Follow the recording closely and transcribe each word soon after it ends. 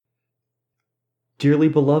Dearly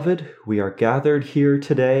beloved, we are gathered here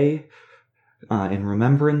today in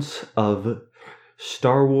remembrance of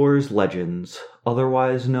Star Wars Legends,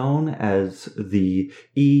 otherwise known as the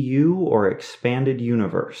EU or Expanded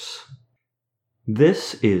Universe.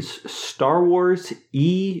 This is Star Wars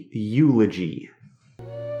E-Eulogy.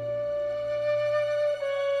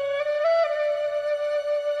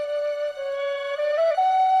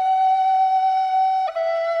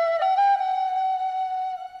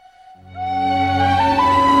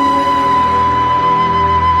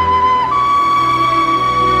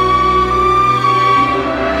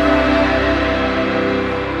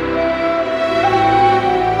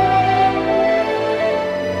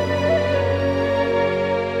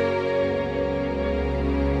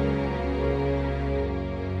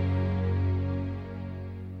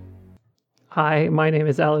 Hi, my name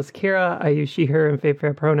is Alice Kira. I use she, her, and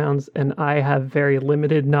fair pronouns, and I have very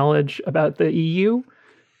limited knowledge about the EU.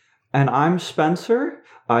 And I'm Spencer.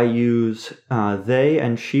 I use they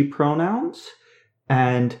and she pronouns.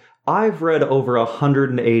 And I've read over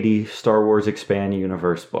 180 Star Wars Expand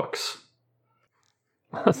Universe books.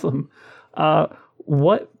 Awesome.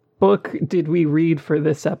 What book did we read for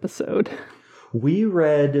this episode? We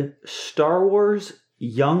read Star Wars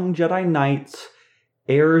Young Jedi Knights,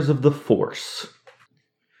 Heirs of the Force,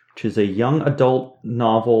 which is a young adult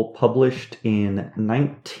novel published in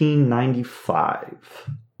 1995.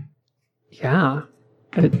 Yeah,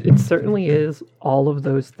 it certainly is all of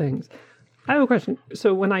those things. I have a question.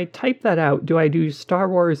 So when I type that out, do I do Star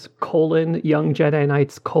Wars : Young Jedi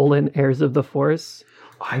Knights : Heirs of the Force?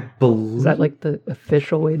 I believe... Is that like the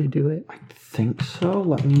official way to do it? I think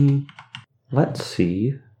so. Let's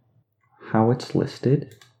see how it's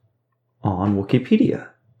listed on Wikipedia,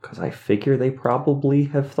 because I figure they probably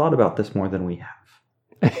have thought about this more than we have.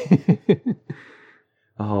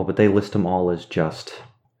 Oh, but they list them all as just...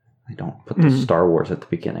 They don't put the Star Wars at the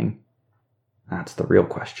beginning. That's the real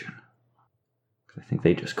question. I think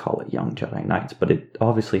they just call it Young Jedi Knights, but it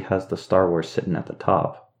obviously has the Star Wars sitting at the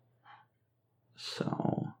top.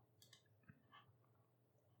 So...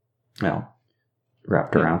 Well,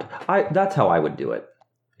 wrapped around. That's how I would do it,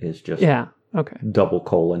 is just double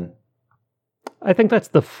colon. I think that's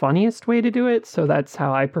the funniest way to do it, so that's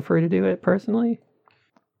how I prefer to do it personally.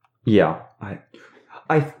 Yeah.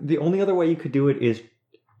 The only other way you could do it is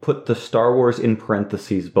put the Star Wars in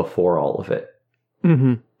parentheses before all of it.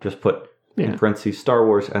 Mm-hmm. Just put in parentheses Star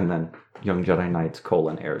Wars and then Young Jedi Knights :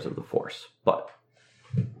 Heirs of the Force. But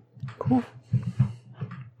cool.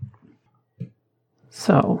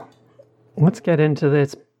 So, let's get into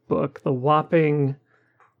this book. The whopping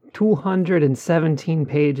 217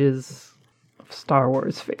 pages of Star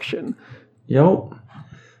Wars fiction. Yo.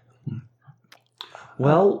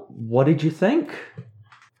 Well, what did you think?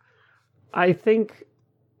 I think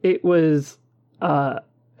it was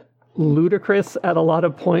ludicrous at a lot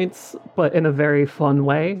of points, but in a very fun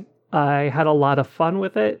way. I had a lot of fun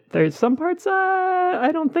with it. There's some parts I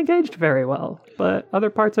don't think aged very well, but other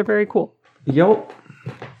parts are very cool. Yo.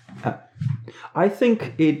 I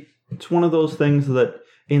think it's one of those things that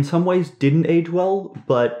in some ways didn't age well,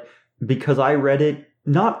 but because I read it,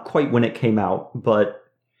 not quite when it came out, but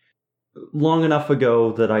long enough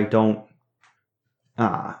ago that I don't,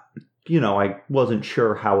 I wasn't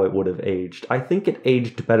sure how it would have aged. I think it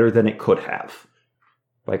aged better than it could have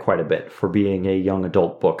by quite a bit for being a young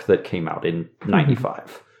adult book that came out in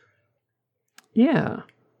 95. Yeah.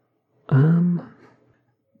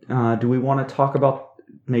 Do we want to talk about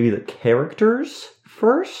maybe the characters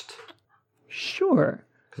first? Sure.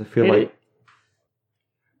 Because I feel like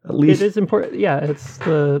at least it is important. Yeah, it's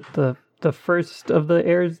the first of the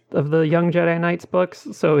heirs of the Young Jedi Knights books,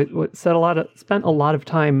 so it spent a lot of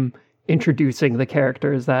time introducing the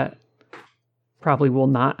characters that probably will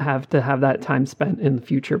not have to have that time spent in the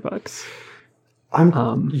future books.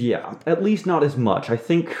 At least not as much. I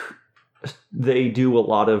think they do a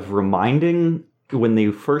lot of reminding when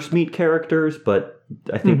they first meet characters, but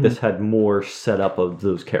I think this had more setup of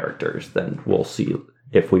those characters than we'll see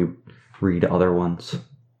if we read other ones.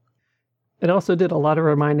 It also did a lot of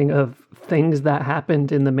reminding of things that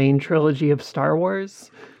happened in the main trilogy of Star Wars.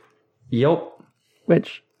 Yep.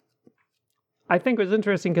 Which I think was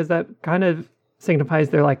interesting because that kind of signifies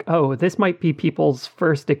they're like, oh, this might be people's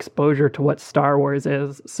first exposure to what Star Wars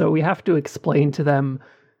is. So we have to explain to them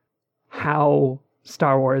how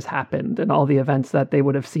Star Wars happened and all the events that they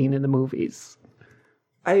would have seen in the movies.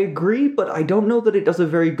 I agree, but I don't know that it does a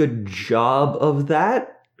very good job of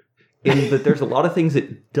that. In that there's a lot of things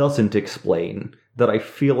it doesn't explain that I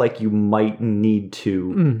feel like you might need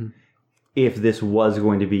to if this was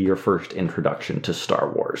going to be your first introduction to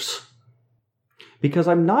Star Wars. Because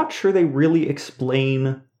I'm not sure they really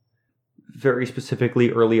explain very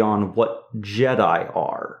specifically early on what Jedi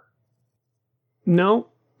are. No,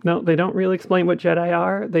 they don't really explain what Jedi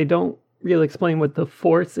are. They don't really explain what the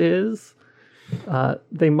Force is.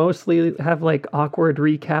 They mostly have like awkward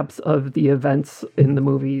recaps of the events in the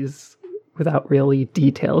movies without really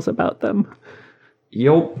details about them.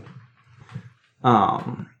 Yup.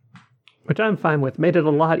 Which I'm fine with. Made it a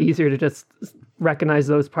lot easier to just recognize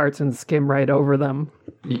those parts and skim right over them.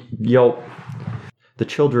 Yup. The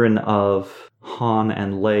children of Han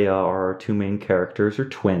and Leia, our two main characters, are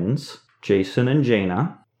twins, Jason and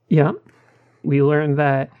Jaina. Yeah. We learn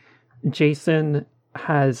that Jason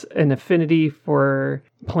has an affinity for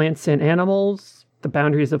plants and animals. The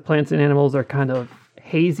boundaries of plants and animals are kind of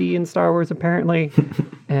hazy in Star Wars, apparently.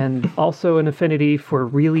 And also an affinity for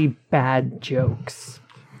really bad jokes.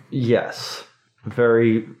 Yes.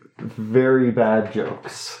 Very, very bad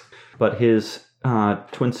jokes. But his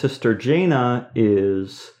twin sister Jaina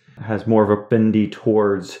has more of a affinity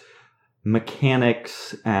towards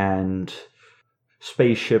mechanics and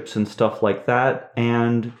spaceships and stuff like that,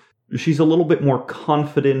 and she's a little bit more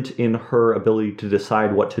confident in her ability to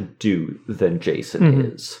decide what to do than Jason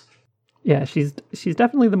is. Yeah, she's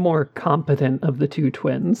definitely the more competent of the two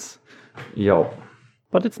twins. Yup.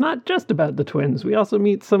 But it's not just about the twins. We also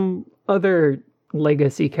meet some other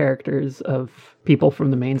legacy characters of people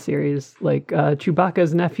from the main series, like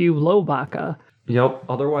Chewbacca's nephew, Lobaka. Yup,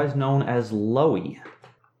 otherwise known as Loey.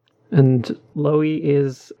 And Loey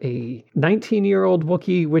is a 19-year-old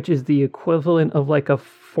Wookiee, which is the equivalent of like a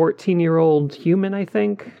 14-year-old human, I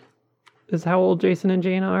think, is how old Jason and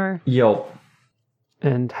Jaina are. Yup.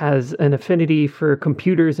 And has an affinity for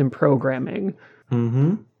computers and programming.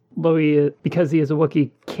 Mm-hmm. Loey, because he is a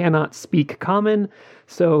Wookiee, cannot speak Common,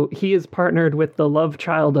 so he is partnered with the love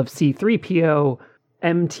child of C-3PO,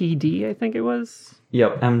 MTD, I think it was?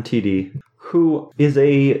 Yep, MTD, who is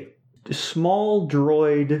a small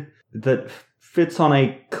droid that fits on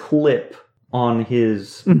a clip on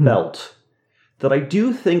his belt that I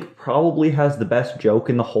do think probably has the best joke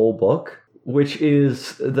in the whole book, which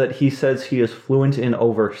is that he says he is fluent in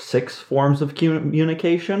over 6 forms of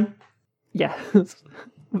communication. Yes,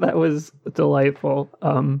 that was delightful.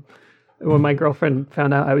 When my girlfriend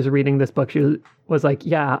found out I was reading this book, she was like,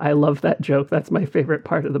 yeah, I love that joke. That's my favorite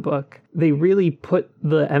part of the book. They really put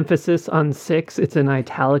the emphasis on 6. It's in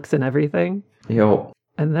italics and everything. Yo.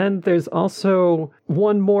 And then there's also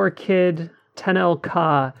one more kid, Tenel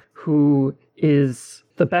Ka, who is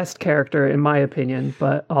the best character in my opinion,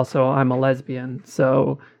 but also I'm a lesbian.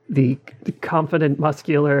 So the confident,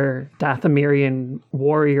 muscular Dathomirian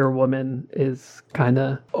warrior woman is kind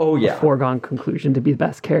of a foregone conclusion to be the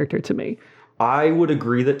best character to me. I would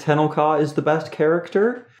agree that Tenel Ka is the best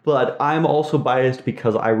character, but I'm also biased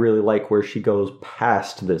because I really like where she goes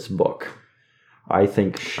past this book. I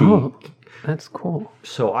think she... Oh, that's cool.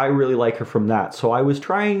 So I really like her from that. So I was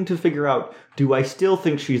trying to figure out, do I still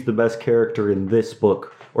think she's the best character in this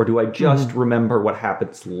book, or do I just remember what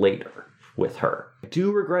happens later with her? I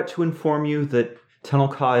do regret to inform you that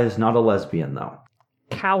Tenel Ka is not a lesbian, though.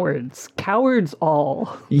 Cowards. Cowards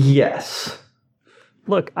all. Yes.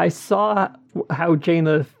 Look, I saw how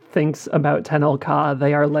Jaina thinks about Tenel Ka.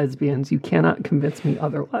 They are lesbians. You cannot convince me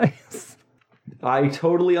otherwise. I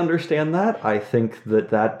totally understand that. I think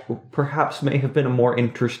that perhaps may have been a more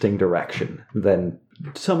interesting direction than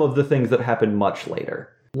some of the things that happened much later.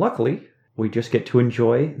 Luckily, we just get to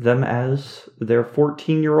enjoy them as their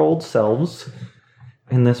 14-year-old selves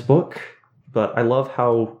in this book. But I love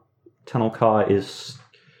how Tenel Ka is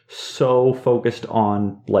so focused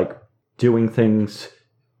on, like, doing things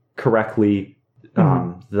correctly,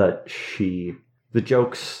 that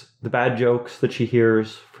the bad jokes that she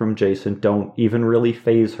hears from Jason don't even really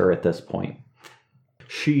faze her at this point.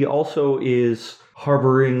 She also is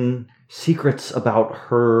harboring secrets about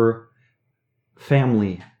her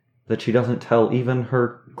family that she doesn't tell even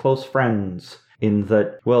her close friends, in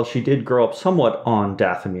that, well, she did grow up somewhat on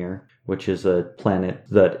Dathomir, which is a planet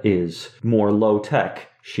that is more low-tech.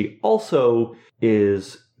 She also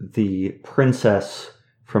is the princess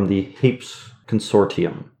from the Heirs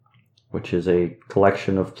Consortium, which is a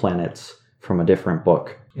collection of planets from a different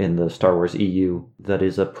book in the Star Wars EU that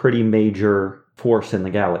is a pretty major force in the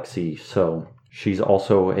galaxy. So she's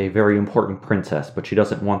also a very important princess, but she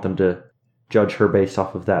doesn't want them to judge her based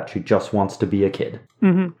off of that. She just wants to be a kid.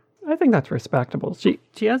 I think that's respectable.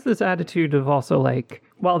 She has this attitude of also, like,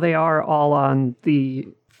 while they are all on the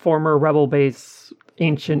former Rebel base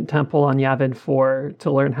ancient temple on Yavin 4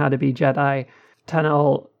 to learn how to be Jedi,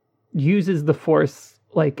 Tenel uses the Force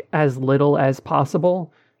like as little as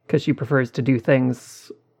possible because she prefers to do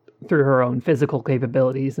things through her own physical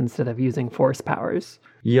capabilities instead of using force powers.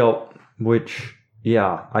 Yep, which,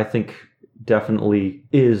 yeah, I think definitely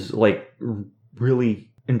is like really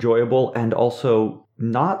enjoyable and also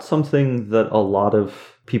not something that a lot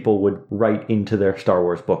of people would write into their Star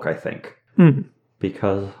Wars book, I think.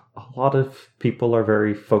 Because a lot of people are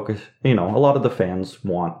very focused, a lot of the fans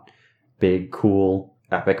want big, cool,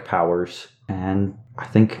 epic powers. And I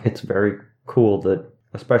think it's very cool that,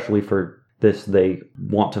 especially for this, they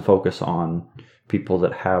want to focus on people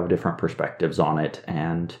that have different perspectives on it.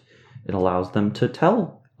 And it allows them to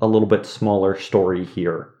tell a little bit smaller story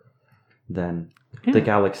here than the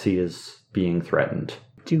galaxy is being threatened.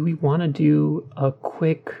 Do we want to do a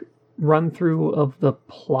quick run through of the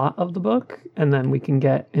plot of the book, and then we can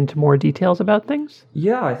get into more details about things?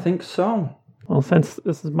 Yeah, I think so. Well, since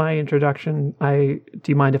this is my introduction, do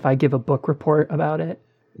you mind if I give a book report about it?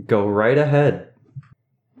 Go right ahead.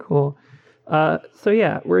 Cool.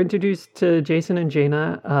 We're introduced to Jason and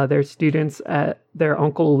Jaina. They're students at their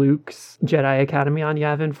Uncle Luke's Jedi Academy on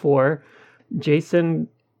Yavin 4. Jason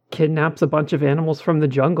kidnaps a bunch of animals from the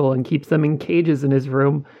jungle and keeps them in cages in his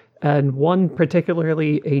room, and one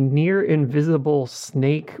particularly a near invisible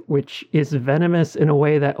snake, which is venomous in a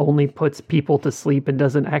way that only puts people to sleep and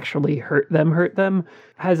doesn't actually hurt them,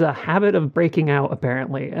 has a habit of breaking out,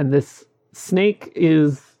 apparently. And this snake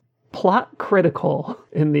is plot critical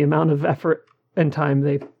in the amount of effort and time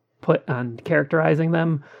they put on characterizing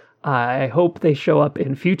them. I hope they show up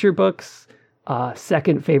in future books.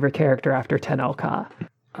 Second favorite character after Tenel-Ka.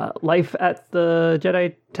 Life at the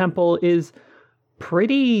Jedi Temple is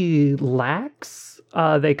pretty lax.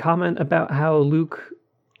 They comment about how Luke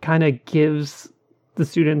kind of gives the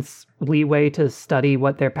students leeway to study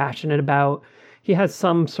what they're passionate about. He has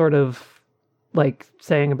some sort of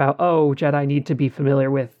saying about, Jedi need to be familiar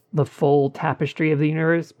with the full tapestry of the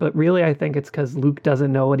universe, but really I think it's because Luke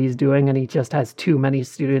doesn't know what he's doing and he just has too many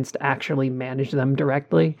students to actually manage them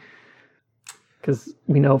directly. Because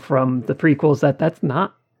we know from the prequels that that's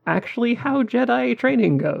not actually how Jedi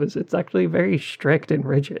training goes. It's actually very strict and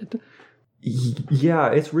rigid. Yeah,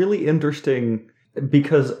 it's really interesting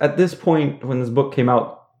because at this point, when this book came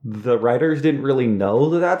out, the writers didn't really know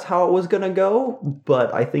that that's how it was going to go,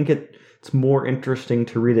 but I think it's more interesting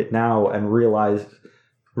to read it now and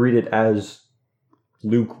read it as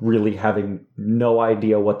Luke really having no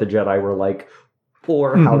idea what the Jedi were like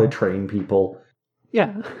or how to train people.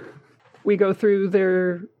 Yeah. We go through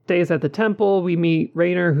their days at the temple. We meet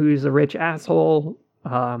Raynor, who's a rich asshole.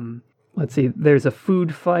 Let's see, there's a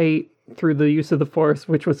food fight through the use of the Force,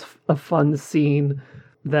 which was a fun scene.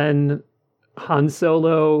 Then Han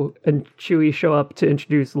Solo and Chewie show up to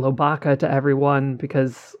introduce Lobaka to everyone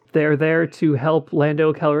because they're there to help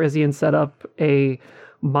Lando Calrissian set up a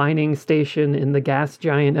mining station in the gas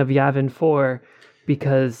giant of Yavin 4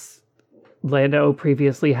 because Lando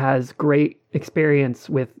previously has great experience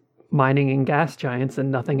with mining in gas giants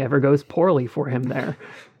and nothing ever goes poorly for him there.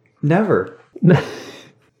 Never.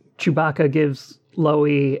 Chewbacca gives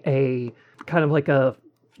Loie a kind of like a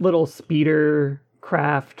little speeder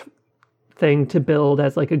craft thing to build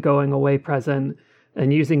as like a going away present.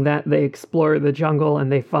 And using that, they explore the jungle and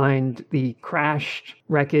they find the crashed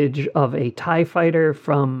wreckage of a TIE fighter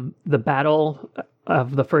from the battle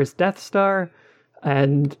of the first Death Star.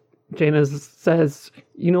 And Jaina says,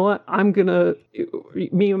 you know what,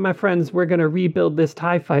 me and my friends, we're going to rebuild this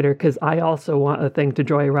TIE fighter because I also want a thing to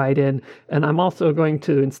joyride in. And I'm also going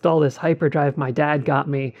to install this hyperdrive my dad got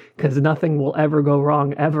me because nothing will ever go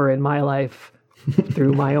wrong ever in my life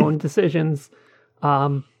through my own decisions.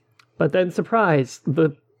 But then, surprise,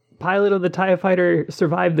 the pilot of the TIE fighter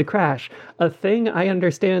survived the crash. A thing I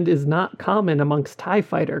understand is not common amongst TIE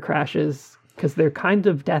fighter crashes because they're kind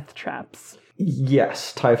of death traps.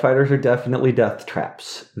 Yes, TIE fighters are definitely death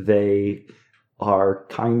traps. They are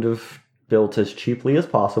kind of built as cheaply as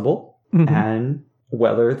possible, and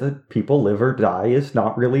whether the people live or die is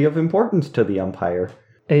not really of importance to the Empire.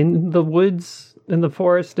 In the woods, in the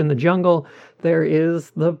forest, in the jungle, there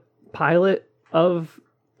is the pilot of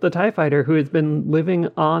the TIE fighter who has been living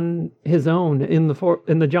on his own in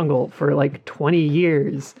the jungle for like 20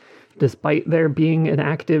 years, despite there being an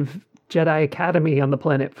active Jedi Academy on the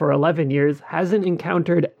planet for 11 years, hasn't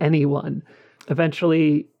encountered anyone.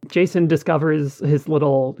 Eventually, Jason discovers his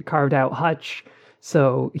little carved out hutch,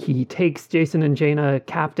 so he takes Jason and Jaina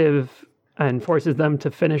captive and forces them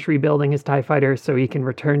to finish rebuilding his TIE fighter so he can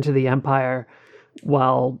return to the Empire,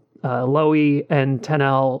 while Loie and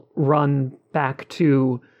Tenel run back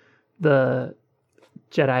to the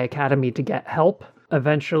Jedi Academy to get help.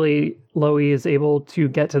 Eventually, Loie is able to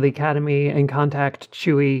get to the Academy and contact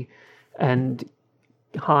Chewie and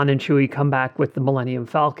Han and Chewie come back with the Millennium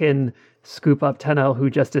Falcon, scoop up Tenno, who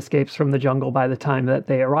just escapes from the jungle by the time that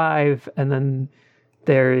they arrive, and then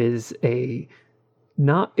there is a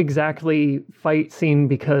not exactly fight scene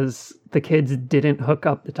because the kids didn't hook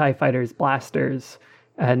up the TIE Fighters' blasters,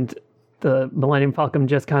 and the Millennium Falcon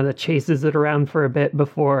just kind of chases it around for a bit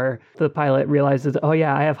before the pilot realizes, oh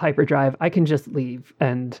yeah, I have hyperdrive, I can just leave.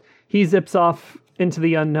 And he zips off into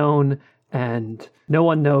the unknown, and no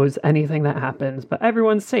one knows anything that happens, but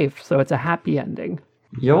everyone's safe, so it's a happy ending.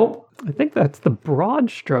 Yup. I think that's the broad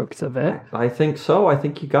strokes of it. I think so. I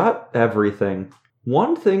think you got everything.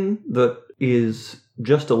 One thing that is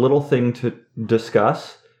just a little thing to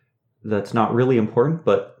discuss that's not really important,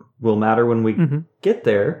 but will matter when we get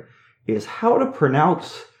there, is how to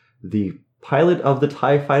pronounce the pilot of the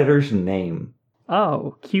TIE Fighter's name.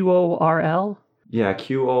 Oh, Qorl? Yeah,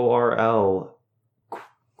 Qorl.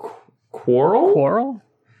 Quarrel? Quarrel?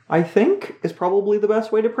 I think is probably the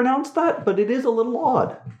best way to pronounce that, but it is a little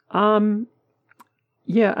odd.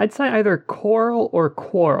 Yeah, I'd say either coral or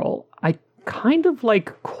quarrel. I kind of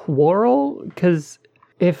like quarrel, because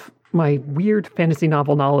if my weird fantasy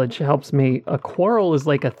novel knowledge helps me, a quarrel is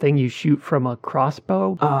like a thing you shoot from a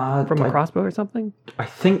crossbow? From a crossbow or something? I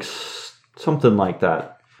think something like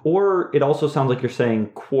that. Or it also sounds like you're saying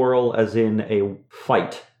quarrel as in a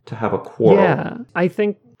fight, to have a quarrel. Yeah, I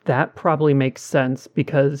think that probably makes sense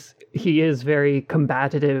because he is very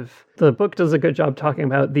combative. The book does a good job talking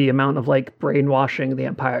about the amount of like brainwashing the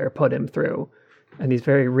Empire put him through. And he's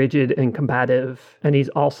very rigid and combative. And he's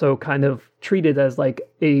also kind of treated as like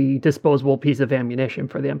a disposable piece of ammunition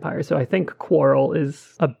for the Empire. So I think Quarrel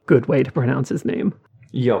is a good way to pronounce his name.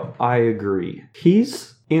 Yo, I agree.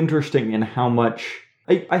 He's interesting in how much...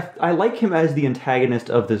 I like him as the antagonist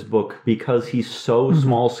of this book because he's so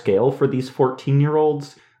small scale for these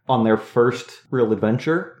 14-year-olds on their first real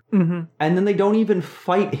adventure. And then they don't even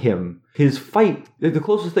fight him. His fight, the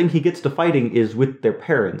closest thing he gets to fighting is with their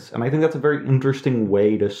parents. And I think that's a very interesting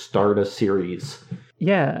way to start a series.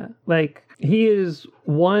 Yeah, like he is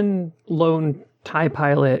one lone TIE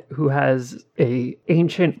pilot who has a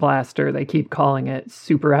ancient blaster, they keep calling it,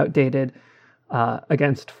 super outdated,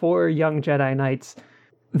 against 4 young Jedi Knights.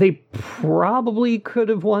 They probably could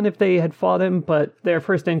have won if they had fought him, but their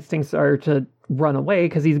first instincts are to run away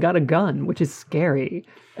because he's got a gun, which is scary,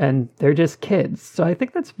 and they're just kids. So I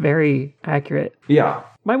think that's very accurate. Yeah.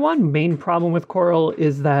 My one main problem with Coral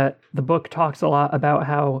is that the book talks a lot about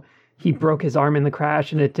how he broke his arm in the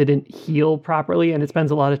crash and it didn't heal properly, and it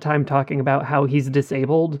spends a lot of time talking about how he's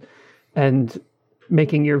disabled and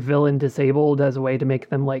making your villain disabled as a way to make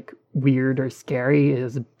them like weird or scary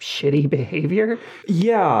is shitty behavior.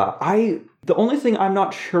 Yeah, the only thing I'm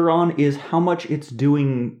not sure on is how much it's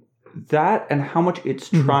doing that and how much it's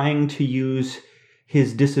trying to use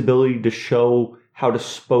his disability to show how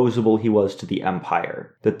disposable he was to the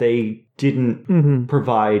Empire. That they didn't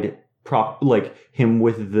provide him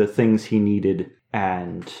with the things he needed,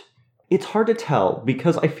 and it's hard to tell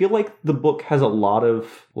because I feel like the book has a lot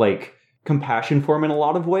of like compassion for him in a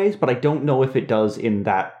lot of ways, but I don't know if it does in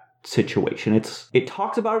that situation. It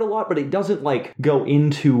talks about it a lot, but it doesn't like go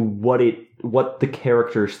into what the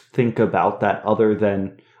characters think about that other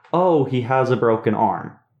than, oh, he has a broken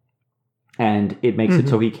arm. And it makes it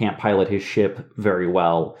so he can't pilot his ship very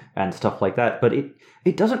well and stuff like that. But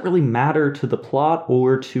it doesn't really matter to the plot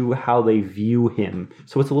or to how they view him.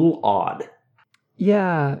 So it's a little odd.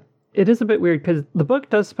 Yeah, it is a bit weird because the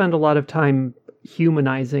book does spend a lot of time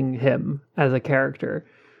humanizing him as a character,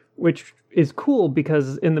 which is cool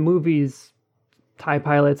because in the movies, TIE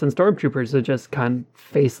pilots and stormtroopers are just kind of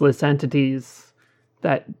faceless entities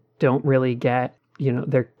that don't really get,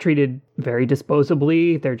 they're treated very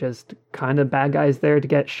disposably. They're just kind of bad guys there to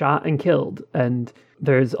get shot and killed. And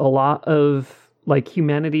there's a lot of like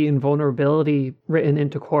humanity and vulnerability written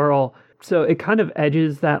into Coral. So it kind of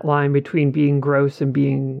edges that line between being gross and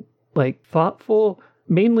being like thoughtful.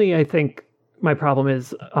 Mainly, I think my problem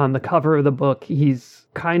is on the cover of the book, he's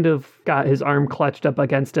kind of got his arm clutched up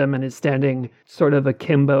against him and is standing sort of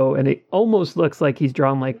akimbo, and it almost looks like he's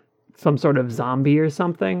drawn like some sort of zombie or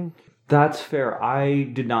something. That's fair. I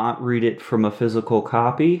did not read it from a physical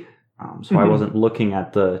copy, so I wasn't looking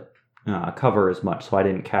at the cover as much, so I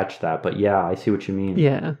didn't catch that. But yeah, I see what you mean.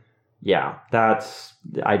 Yeah. Yeah,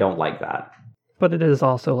 I don't like that. But it is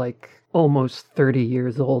also like almost 30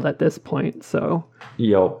 years old at this point, so...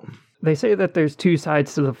 Yup. They say that there's 2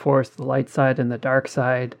 sides to the Force, the light side and the dark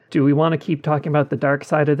side. Do we want to keep talking about the dark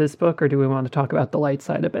side of this book, or do we want to talk about the light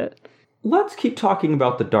side a bit? Let's keep talking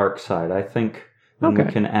about the dark side. I think then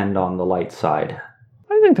we can end on the light side.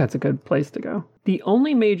 I think that's a good place to go. The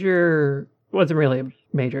only major... wasn't really a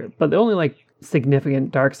major, but the only like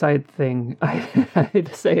significant dark side thing I had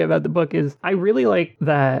to say about the book is I really like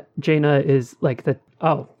that Jaina is like that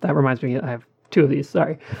reminds me, I have two of these,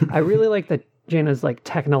 sorry. I really like that Jaina's like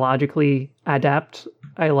technologically adept.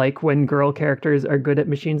 I like when girl characters are good at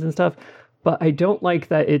machines and stuff, but I don't like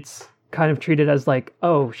that it's kind of treated as like,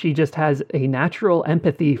 oh, she just has a natural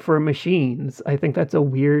empathy for machines. I think that's a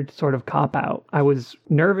weird sort of cop-out. I was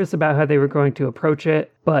nervous about how they were going to approach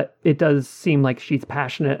it, but it does seem like she's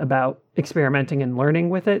passionate about experimenting and learning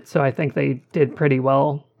with it, so I think they did pretty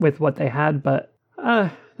well with what they had, but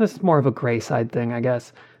this is more of a gray side thing, I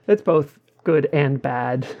guess. It's both good and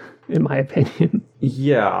bad, in my opinion.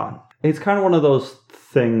 Yeah. It's kind of one of those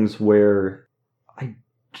things where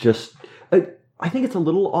I think it's a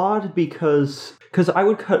little odd because I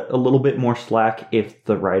would cut a little bit more slack if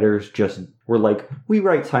the writers just were like, we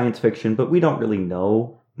write science fiction, but we don't really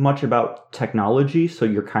know much about technology, so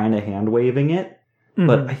you're kind of hand-waving it. Mm-hmm.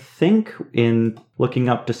 But I think in looking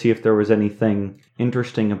up to see if there was anything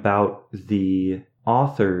interesting about the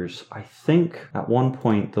authors, I think at one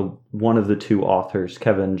point one of the two authors,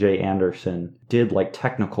 Kevin J. Anderson, did like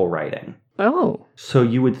technical writing. Oh. So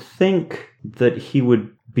you would think that he would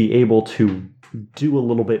be able to do a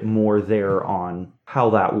little bit more there on how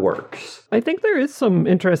that works. I think there is some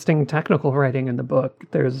interesting technical writing in the book.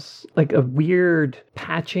 There's like a weird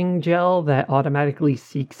patching gel that automatically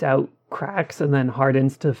seeks out cracks and then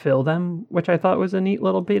hardens to fill them, which I thought was a neat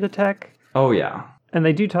little bit of tech. Oh, yeah. And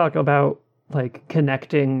they do talk about like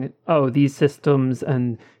connecting, these systems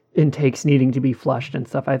and intakes needing to be flushed and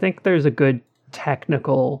stuff. I think there's a good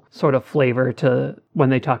technical sort of flavor to when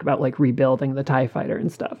they talk about like rebuilding the TIE fighter and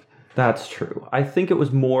stuff. That's true. I think it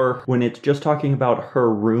was more when it's just talking about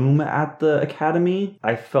her room at the academy,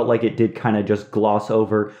 I felt like it did kind of just gloss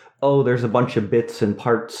over, there's a bunch of bits and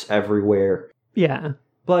parts everywhere. Yeah.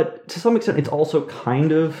 But to some extent, it's also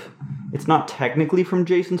it's not technically from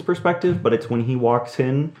Jason's perspective, but it's when he walks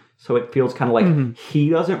in, so it feels kind of like he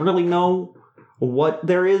doesn't really know what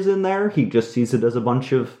there is in there. He just sees it as a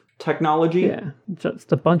bunch of technology. Yeah,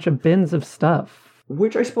 just a bunch of bins of stuff.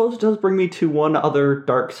 Which I suppose does bring me to one other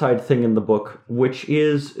dark side thing in the book, which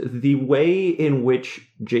is the way in which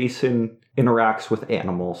Jason interacts with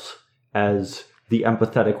animals as the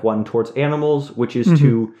empathetic one towards animals, which is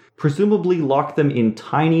to presumably lock them in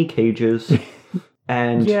tiny cages,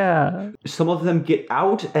 and some of them get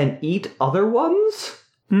out and eat other ones.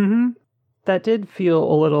 Mm-hmm. That did feel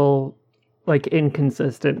a little like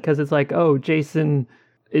inconsistent, because it's like, Jason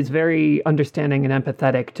is very understanding and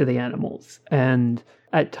empathetic to the animals. And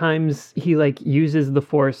at times he like uses the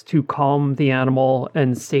Force to calm the animal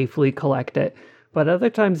and safely collect it. But other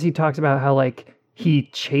times he talks about how like he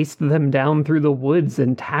chased them down through the woods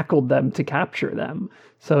and tackled them to capture them.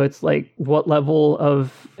 So it's like, what level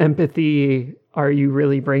of empathy are you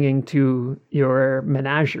really bringing to your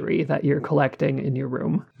menagerie that you're collecting in your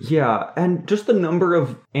room? Yeah, and just the number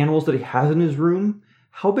of animals that he has in his room.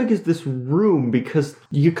 How big is this room? Because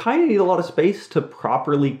you kind of need a lot of space to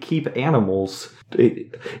properly keep animals.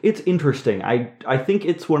 It's interesting. I think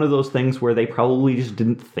it's one of those things where they probably just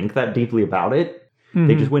didn't think that deeply about it. Mm-hmm.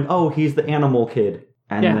 They just went, he's the animal kid,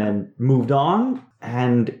 and then moved on.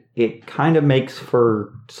 And it kind of makes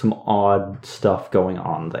for some odd stuff going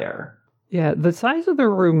on there. Yeah, the size of the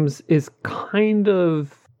rooms is kind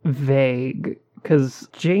of vague, because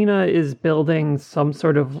Jaina is building some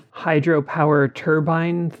sort of hydropower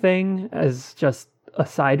turbine thing as just a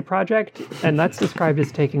side project, and that's described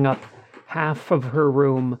as taking up half of her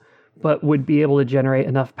room, but would be able to generate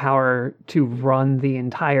enough power to run the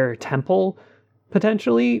entire temple,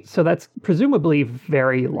 potentially. So that's presumably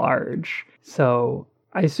very large. So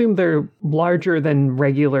I assume they're larger than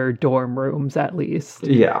regular dorm rooms, at least.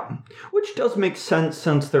 Yeah, which does make sense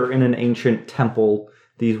since they're in an ancient temple.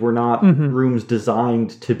 These were not rooms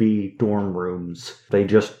designed to be dorm rooms. They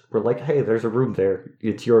just were like, hey, there's a room there.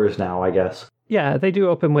 It's yours now, I guess. Yeah, they do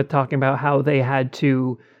open with talking about how they had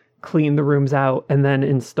to clean the rooms out and then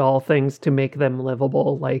install things to make them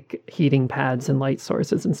livable, like heating pads and light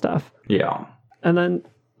sources and stuff. Yeah. And then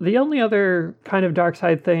the only other kind of dark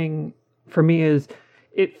side thing for me is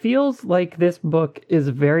it feels like this book is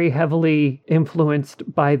very heavily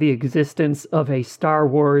influenced by the existence of a Star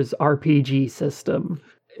Wars RPG system.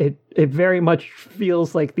 It very much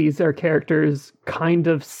feels like these are characters kind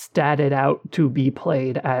of statted out to be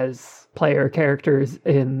played as player characters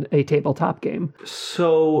in a tabletop game.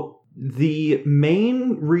 So the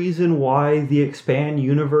main reason why the Expand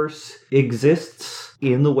universe exists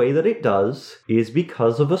in the way that it does is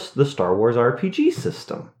because of the Star Wars RPG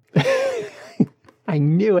system. I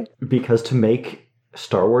knew it. Because to make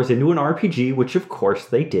Star Wars into an RPG, which of course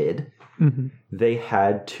they did, they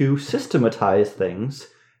had to systematize things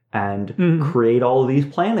and create all of these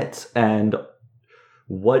planets. And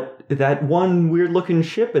what that one weird looking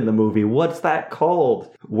ship in the movie, what's that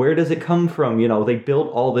called? Where does it come from? You know, they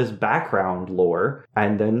built all this background lore,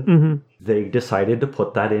 and then they decided to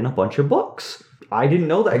put that in a bunch of books. I didn't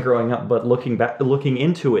know that growing up, but looking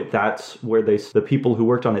into it, that's where the people who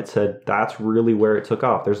worked on it said that's really where it took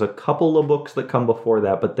off. There's a couple of books that come before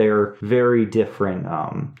that, but they're very different.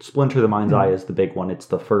 Splinter of the Mind's Eye is the big one. It's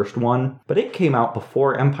the first one, but it came out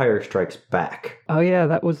before Empire Strikes Back. Oh yeah,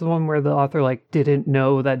 that was the one where the author didn't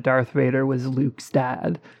know that Darth Vader was Luke's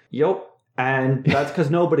dad. Yup. And that's because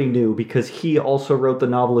nobody knew, because he also wrote the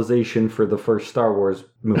novelization for the first Star Wars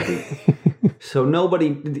movie. So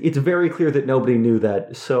it's very clear that nobody knew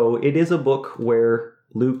that. So it is a book where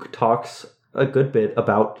Luke talks a good bit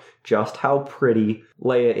about just how pretty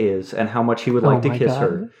Leia is and how much he would like to kiss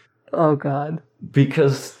her. Oh, God.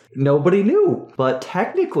 Because nobody knew. But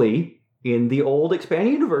technically, in the old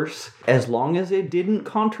expanded universe, as long as it didn't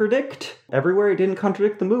contradict, everywhere it didn't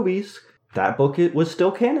contradict the movies, that book it was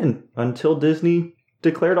still canon until Disney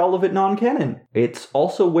declared all of it non-canon. It's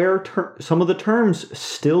also where some of the terms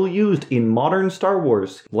still used in modern Star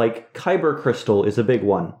Wars, like Kyber Crystal is a big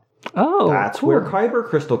one. Oh, that's cool. Where Kyber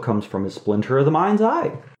Crystal comes from, is Splinter of the Mind's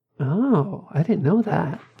Eye. Oh, I didn't know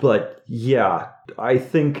that. But yeah, I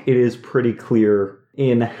think it is pretty clear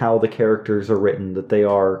in how the characters are written that they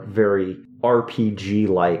are very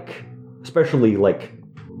RPG-like, especially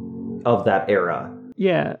of that era.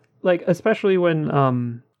 Yeah. Especially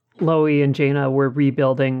when Loie and Jaina were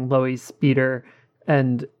rebuilding Loie's speeder,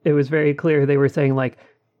 and it was very clear they were saying,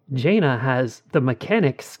 Jaina has the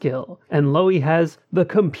mechanic skill, and Loie has the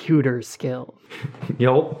computer skill.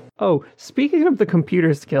 Yup. Oh, speaking of the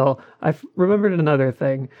computer skill, I've remembered another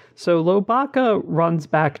thing. So Lobaka runs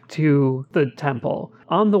back to the temple.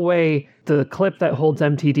 On the way, the clip that holds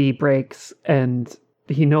MTD breaks, and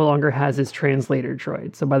he no longer has his translator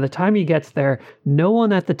droid. So by the time he gets there, no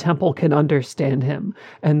one at the temple can understand him.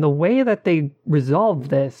 And the way that they resolve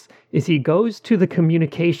this is he goes to the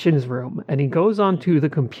communications room and he goes onto the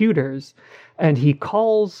computers and he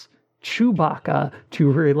calls Chewbacca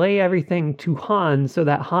to relay everything to Han so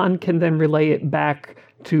that Han can then relay it back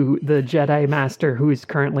to the Jedi Master who is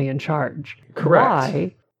currently in charge. Correct.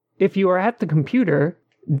 Why, if you are at the computer,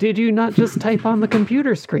 did you not just type on the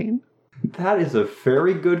computer screen? That is a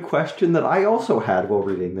very good question that I also had while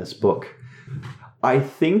reading this book. I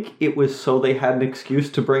think it was so they had an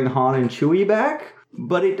excuse to bring Han and Chewie back,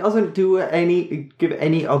 but it doesn't give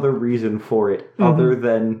any other reason for it other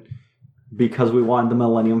than because we wanted the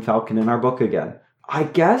Millennium Falcon in our book again. I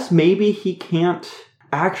guess maybe he can't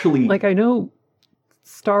actually... I know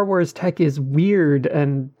Star Wars tech is weird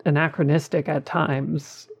and anachronistic at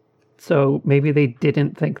times, so maybe they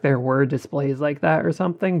didn't think there were displays like that or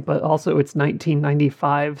something, but also it's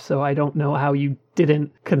 1995, so I don't know how you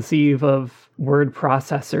didn't conceive of word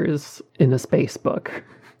processors in a space book.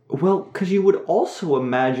 Well, because you would also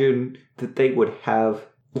imagine that they would have,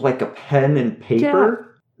 a pen and paper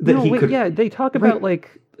they talk about,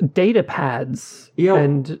 data pads,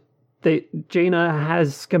 and Jaina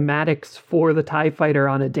has schematics for the TIE fighter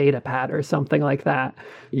on a data pad or something like that.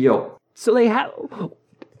 Yo. So they have...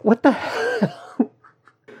 What the hell?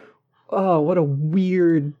 Oh, what a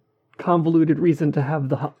weird, convoluted reason to have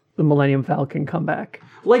the Millennium Falcon come back.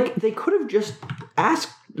 They could have just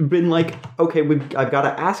been okay, I've got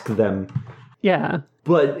to ask them. Yeah.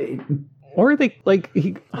 But... Or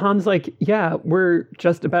Han's yeah, we're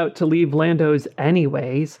just about to leave Lando's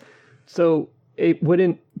anyways, so it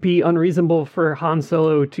wouldn't be unreasonable for Han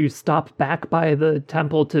Solo to stop back by the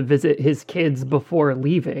temple to visit his kids before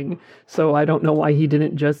leaving. So I don't know why he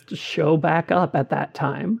didn't just show back up at that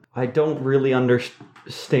time. I don't really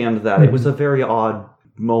understand that. It was a very odd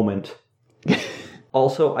moment.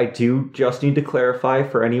 Also, I do just need to clarify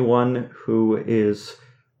for anyone who is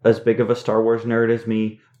as big of a Star Wars nerd as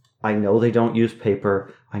me, I know they don't use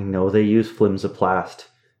paper. I know they use flimsoplast.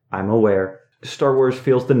 I'm aware. Star Wars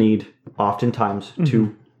feels the need, oftentimes,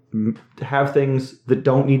 to have things that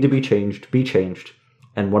don't need to be changed.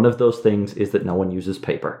 And one of those things is that no one uses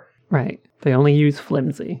paper. Right. They only use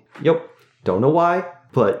flimsy. Yep. Don't know why,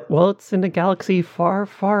 but... Well, it's in a galaxy far,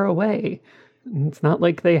 far away. It's not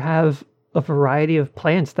like they have a variety of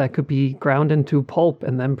plants that could be ground into pulp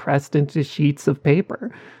and then pressed into sheets of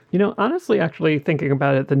paper. Honestly, actually thinking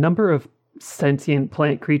about it, the number of sentient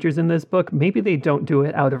plant creatures in this book, maybe they don't do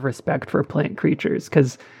it out of respect for plant creatures,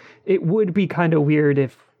 because it would be kind of weird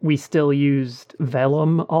if we still used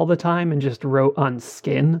vellum all the time and just wrote on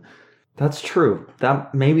skin. That's true.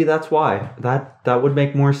 Maybe that's why. That would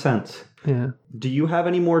make more sense. Yeah. Do you have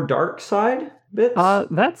any more dark side bits?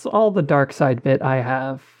 That's all the dark side bit I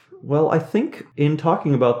have. Well, I think in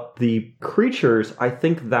talking about the creatures, I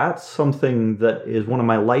think that's something that is one of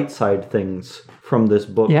my light side things from this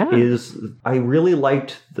book. Yeah. Is I really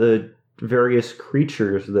liked the various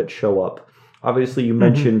creatures that show up. Obviously, you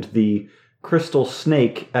mentioned the crystal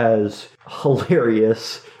snake, as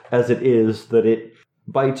hilarious as it is, that it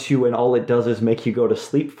bites you and all it does is make you go to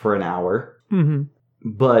sleep for an hour. Mm-hmm.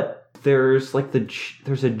 But there's like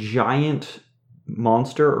there's a giant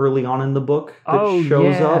monster early on in the book that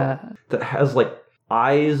shows up that has like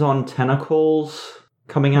eyes on tentacles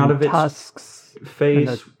coming out of its tusks, face,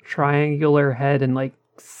 and a triangular head, and like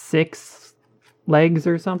 6 legs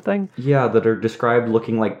or something. Yeah, that are described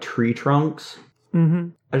looking like tree trunks. Mm-hmm.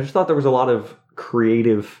 I just thought there was a lot of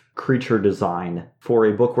creative creature design for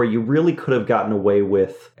a book where you really could have gotten away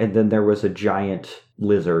with, and then there was a giant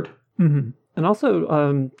lizard. Mm-hmm. And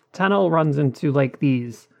also, Tennel runs into like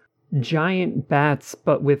these giant bats,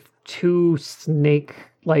 but with 2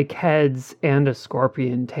 snake-like heads and a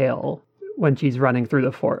scorpion tail when she's running through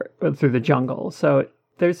the jungle. So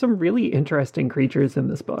there's some really interesting creatures in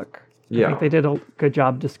this book. Yeah. I think they did a good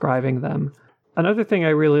job describing them. Another thing I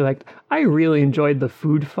really liked, I really enjoyed the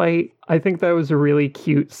food fight. I think that was a really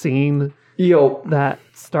cute scene. That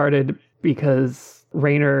started because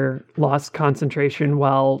Raynor lost concentration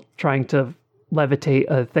while trying to levitate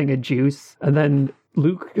a thing of juice. And then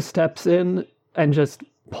Luke steps in and just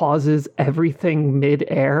pauses everything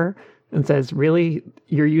mid-air and says, really?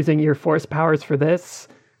 You're using your force powers for this?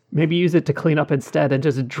 Maybe use it to clean up instead, and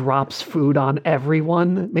just drops food on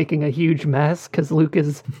everyone, making a huge mess, because Luke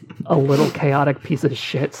is a little chaotic piece of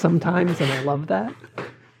shit sometimes, and I love that.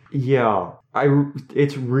 Yeah,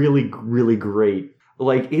 it's really, really great.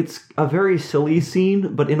 Like, it's a very silly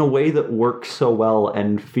scene, but in a way that works so well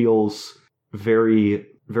and feels very,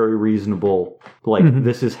 very reasonable. Like,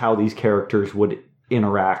 this is how these characters would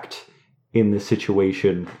interact in this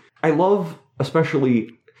situation. I love, especially,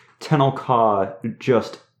 Tenel Ka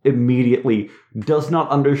just immediately does not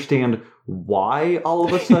understand why all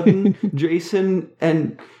of a sudden Jason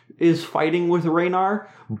is fighting with Raynor,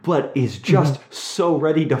 but is just so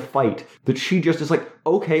ready to fight that she just is like,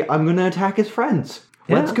 okay, I'm gonna attack his friends.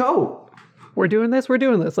 Let's go. We're doing this,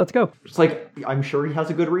 let's go. It's like, I'm sure he has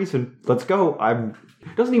a good reason. Let's go.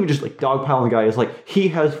 Doesn't even just like dogpile the guy. It's like, he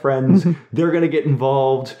has friends, they're gonna get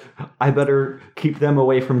involved, I better keep them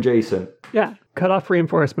away from Jason. Yeah, cut off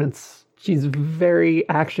reinforcements. She's very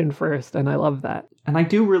action first, and I love that. And I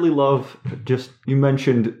do really love, you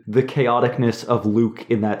mentioned the chaoticness of Luke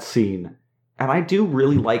in that scene. And I do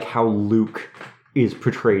really like how Luke is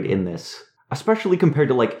portrayed in this. Especially compared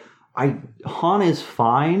to, Han is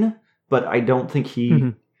fine, but I don't think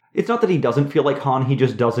he... It's not that he doesn't feel like Han, he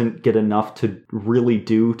just doesn't get enough to really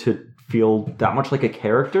do to feel that much like a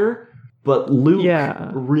character. But Luke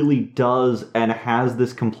really does, and has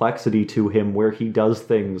this complexity to him where he does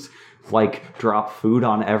things like drop food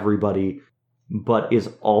on everybody, but is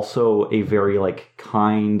also a very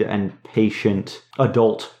kind and patient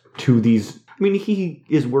adult to these. I mean, he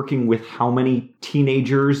is working with how many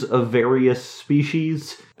teenagers of various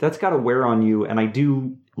species? That's got to wear on you, and I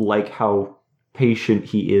do like how patient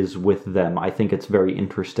he is with them. I think it's very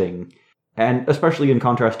interesting, and especially in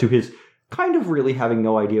contrast to his kind of really having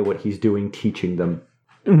no idea what he's doing, teaching them.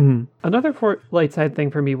 Another light side thing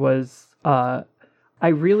for me was I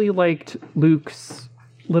really liked Luke's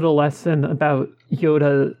little lesson about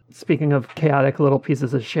Yoda. Speaking of chaotic little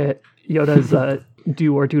pieces of shit, Yoda's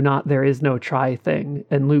do or do not, there is no try thing.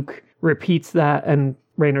 And Luke repeats that, and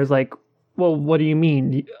Raynor's like, well, what do you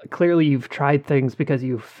mean? Clearly you've tried things because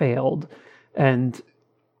you've failed. And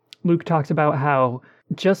Luke talks about how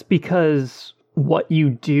just because what you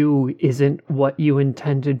do isn't what you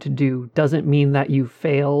intended to do doesn't mean that you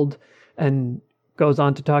failed, and goes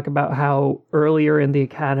on to talk about how earlier in the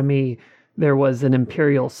academy there was an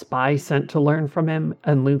Imperial spy sent to learn from him,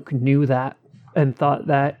 and Luke knew that and thought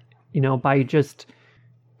that, by just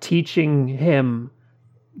teaching him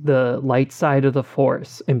the light side of the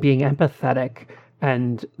Force and being empathetic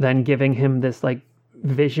and then giving him this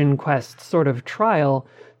vision quest sort of trial,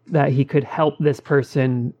 that he could help this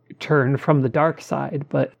person turn from the dark side.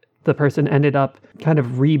 But the person ended up kind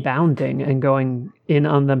of rebounding and going in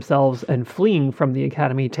on themselves and fleeing from the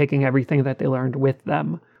academy, taking everything that they learned with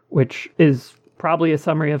them, which is probably a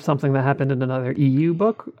summary of something that happened in another EU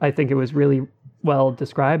book. I think it was really well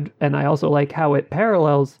described. And I also like how it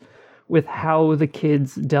parallels with how the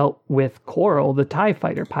kids dealt with Coral, the TIE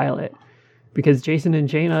fighter pilot, because Jason and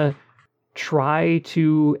Jaina try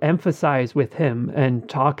to emphasize with him and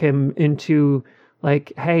talk him into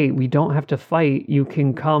like, hey, we don't have to fight. You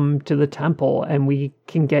can come to the temple and we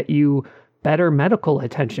can get you better medical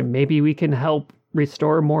attention. Maybe we can help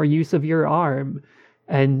restore more use of your arm.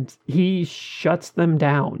 And he shuts them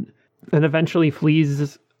down and eventually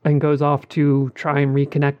flees and goes off to try and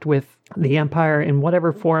reconnect with the Empire in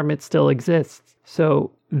whatever form it still exists.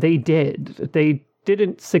 So they did. They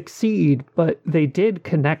didn't succeed, but they did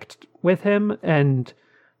connect with him. And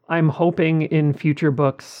I'm hoping in future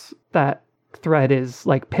books that thread is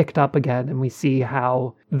like picked up again and we see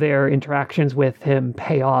how their interactions with him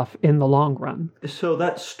pay off in the long run. So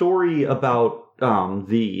that story about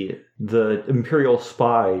the Imperial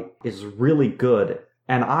spy is really good.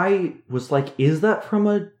 And I was like, is that from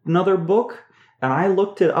another book? And I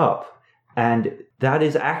looked it up. And that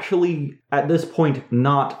is actually, at this point,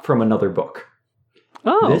 not from another book.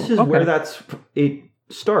 Oh, this is okay. where it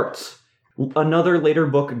starts. Another later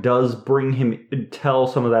book does tell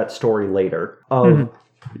some of that story later of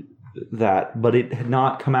that, but it had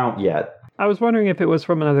not come out yet. I was wondering if it was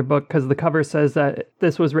from another book because the cover says that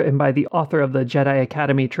this was written by the author of the Jedi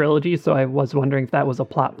Academy trilogy, so I was wondering if that was a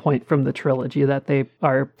plot point from the trilogy that they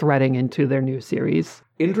are threading into their new series.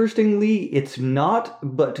 Interestingly, it's not,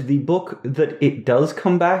 but the book that it does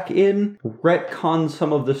come back in retcons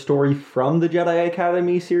some of the story from the Jedi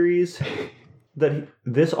Academy series that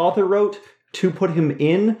this author wrote to put him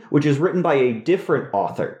in, which is written by a different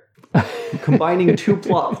author, combining two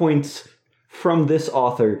plot points from this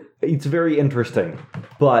author. It's very interesting.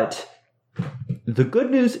 But the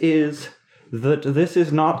good news is that this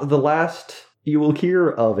is not the last you will hear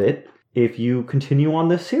of it if you continue on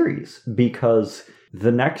this series, because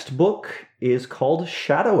the next book is called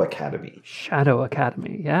Shadow Academy. Shadow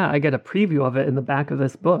Academy. Yeah, I get a preview of it in the back of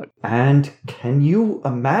this book. And can you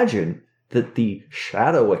imagine that the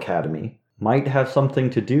Shadow Academy might have something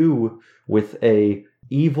to do with a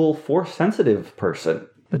evil Force-sensitive person?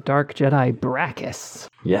 The Dark Jedi Brachus.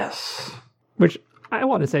 Yes. Which I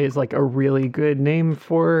want to say is like a really good name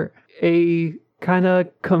for a kind of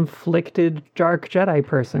conflicted Dark Jedi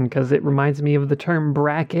person, because it reminds me of the term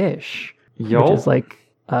brackish, which is like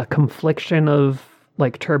a confliction of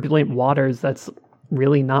like turbulent waters that's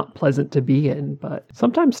really not pleasant to be in. But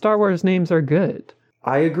sometimes Star Wars names are good.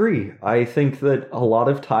 I agree. I think that a lot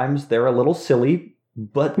of times they're a little silly,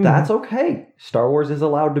 but that's okay. Star Wars is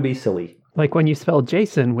allowed to be silly. Like when you spell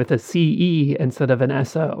Jason with a C-E instead of an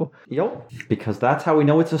S-O. Yup, because that's how we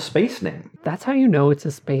know it's a space name. That's how you know it's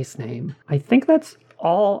a space name. I think that's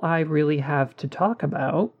all I really have to talk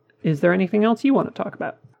about. Is there anything else you want to talk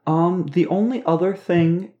about? The only other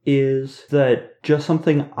thing is that just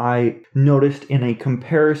something I noticed in a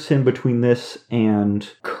comparison between this and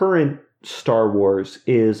current Star Wars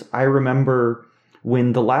is I remember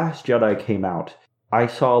when The Last Jedi came out, I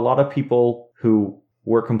saw a lot of people who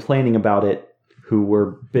were complaining about it, who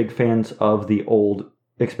were big fans of the old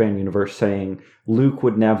expanded universe, saying Luke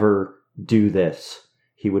would never do this.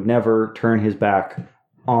 He would never turn his back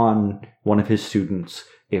on one of his students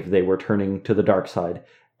if they were turning to the dark side.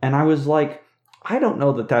 And I was like, I don't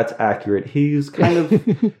know that that's accurate. He's kind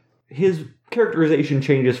of... his characterization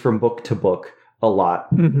changes from book to book a lot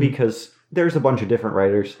because there's a bunch of different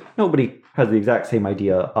writers. Nobody has the exact same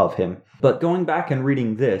idea of him. But going back and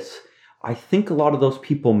reading this, I think a lot of those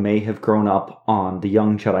people may have grown up on the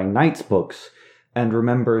Young Jedi Knights books and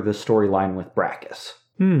remember the storyline with Brachus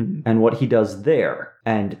and what he does there.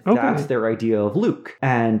 And that's their idea of Luke.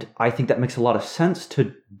 And I think that makes a lot of sense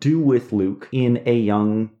to do with Luke in a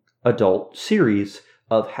young adult series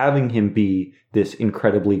of having him be this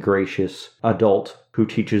incredibly gracious adult who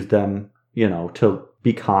teaches them, you know, to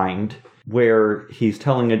be kind, where he's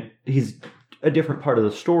he's a different part of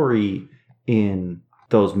the story in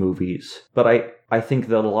those movies. But I think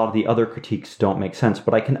that a lot of the other critiques don't make sense,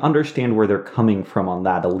 but I can understand where they're coming from on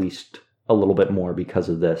that at least a little bit more because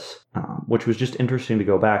of this, which was just interesting to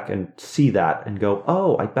go back and see that and go,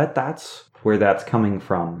 oh, I bet that's where that's coming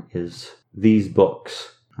from, is these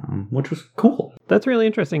books, which was cool. That's really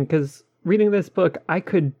interesting because reading this book, I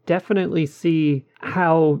could definitely see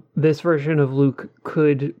how this version of Luke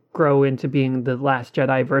could grow into being the Last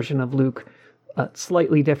Jedi version of Luke,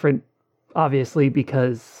 slightly different, obviously,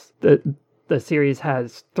 because the series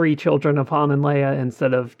has 3 children of Han and Leia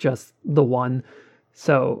instead of just the one.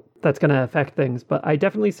 So that's going to affect things. But I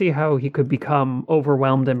definitely see how he could become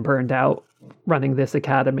overwhelmed and burned out running this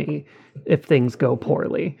academy if things go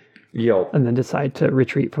poorly. Yep. And then decide to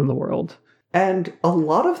retreat from the world. And a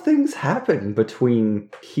lot of things happen between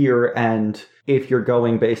here and if you're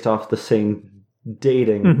going based off the same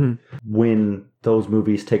dating when those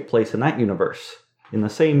movies take place in that universe. in the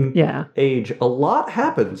same age, a lot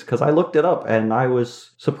happens, because I looked it up and I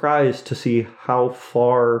was surprised to see how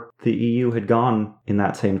far the EU had gone in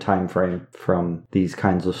that same time frame from these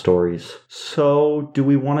kinds of stories. So do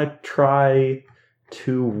we want to try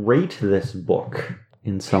to rate this book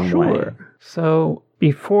in some way? So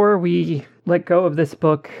before we let go of this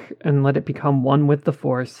book and let it become one with the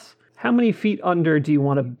Force, how many feet under do you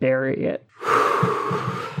want to bury it?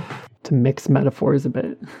 To mix metaphors a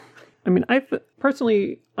bit. I mean,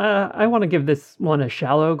 personally, I want to give this one a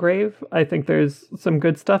shallow grave. I think there's some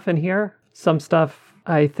good stuff in here. Some stuff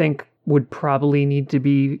I think would probably need to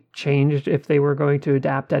be changed if they were going to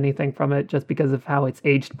adapt anything from it, just because of how it's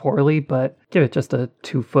aged poorly, but give it just a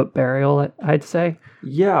 2-foot burial, I'd say.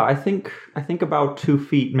 Yeah, I think about 2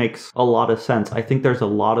 feet makes a lot of sense. I think there's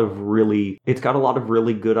it's got a lot of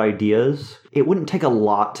really good ideas. It wouldn't take a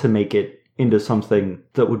lot to make it into something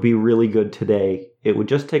that would be really good today. It would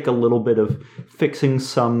just take a little bit of fixing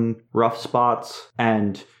some rough spots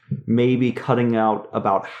and maybe cutting out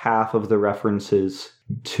about half of the references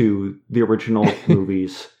to the original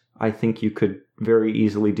movies. I think you could very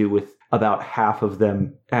easily do with about half of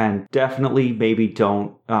them, and definitely maybe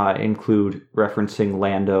don't include referencing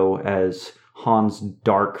Lando as Han's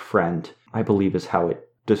dark friend, I believe is how it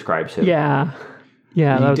describes him. Yeah. You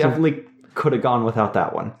definitely could have gone without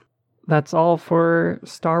that one. That's all for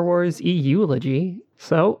Star Wars E-Eulogy.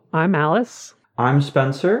 So, I'm Alice. I'm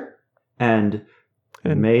Spencer, and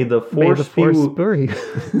may the Force May the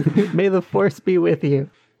Force be with you.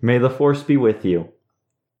 May the Force be with you.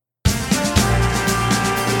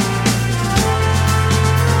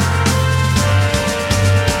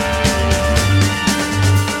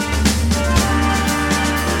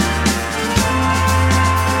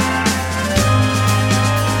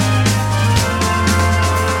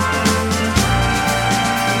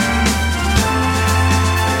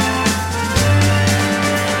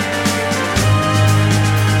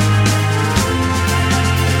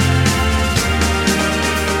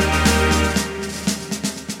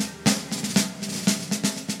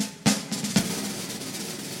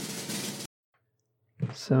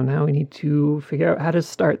 So now we need to figure out how to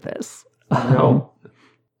start this. No.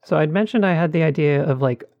 So I'd mentioned I had the idea of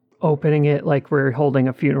opening it like we're holding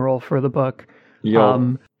a funeral for the book.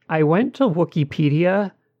 Yo. I went to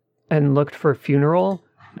Wikipedia and looked for funeral,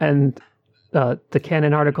 and the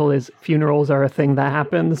canon article is funerals are a thing that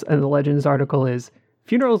happens, and the Legends article is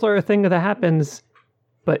funerals are a thing that happens,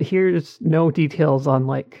 but here's no details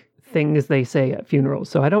on things they say at funerals.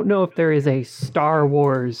 So I don't know if there is a Star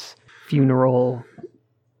Wars funeral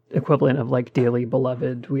equivalent of dearly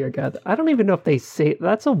beloved, we are gathered. I don't even know if they say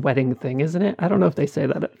that's a wedding thing, isn't it? I don't know if they say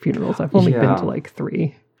that at funerals. I've only been to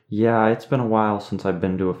 3. Yeah, it's been a while since I've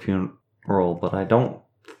been to a funeral, but I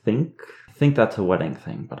think that's a wedding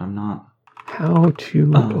thing, but I'm not. How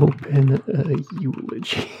to open a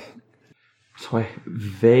eulogy. So I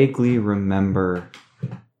vaguely remember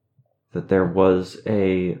that there was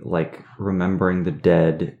a remembering the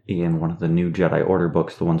dead in one of the new Jedi Order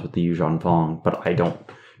books, the ones with the Yuuzhan Vong, but I don't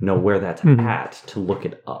know where that's at to look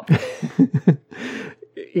it up.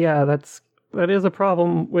 Yeah, that is a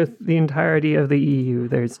problem with the entirety of the EU.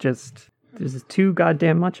 There's too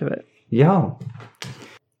goddamn much of it. Yeah.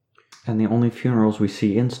 And the only funerals we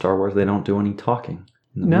see in Star Wars, they don't do any talking.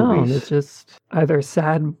 No, it's just either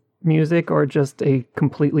sad music or just a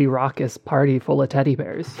completely raucous party full of teddy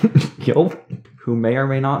bears. Who may or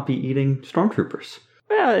may not be eating stormtroopers.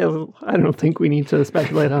 Well, I don't think we need to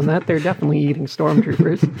speculate on that. They're definitely eating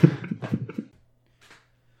stormtroopers.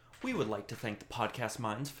 We would like to thank the Podcast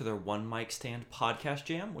Minds for their One Mic Stand podcast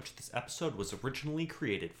jam, which this episode was originally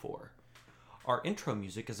created for. Our intro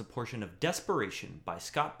music is a portion of Desperation by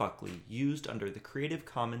Scott Buckley, used under the Creative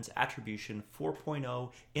Commons Attribution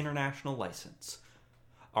 4.0 International License.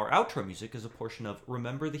 Our outro music is a portion of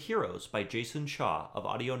Remember the Heroes by Jason Shaw of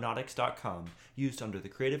Audionautics.com, used under the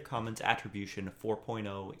Creative Commons Attribution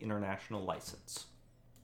 4.0 International License.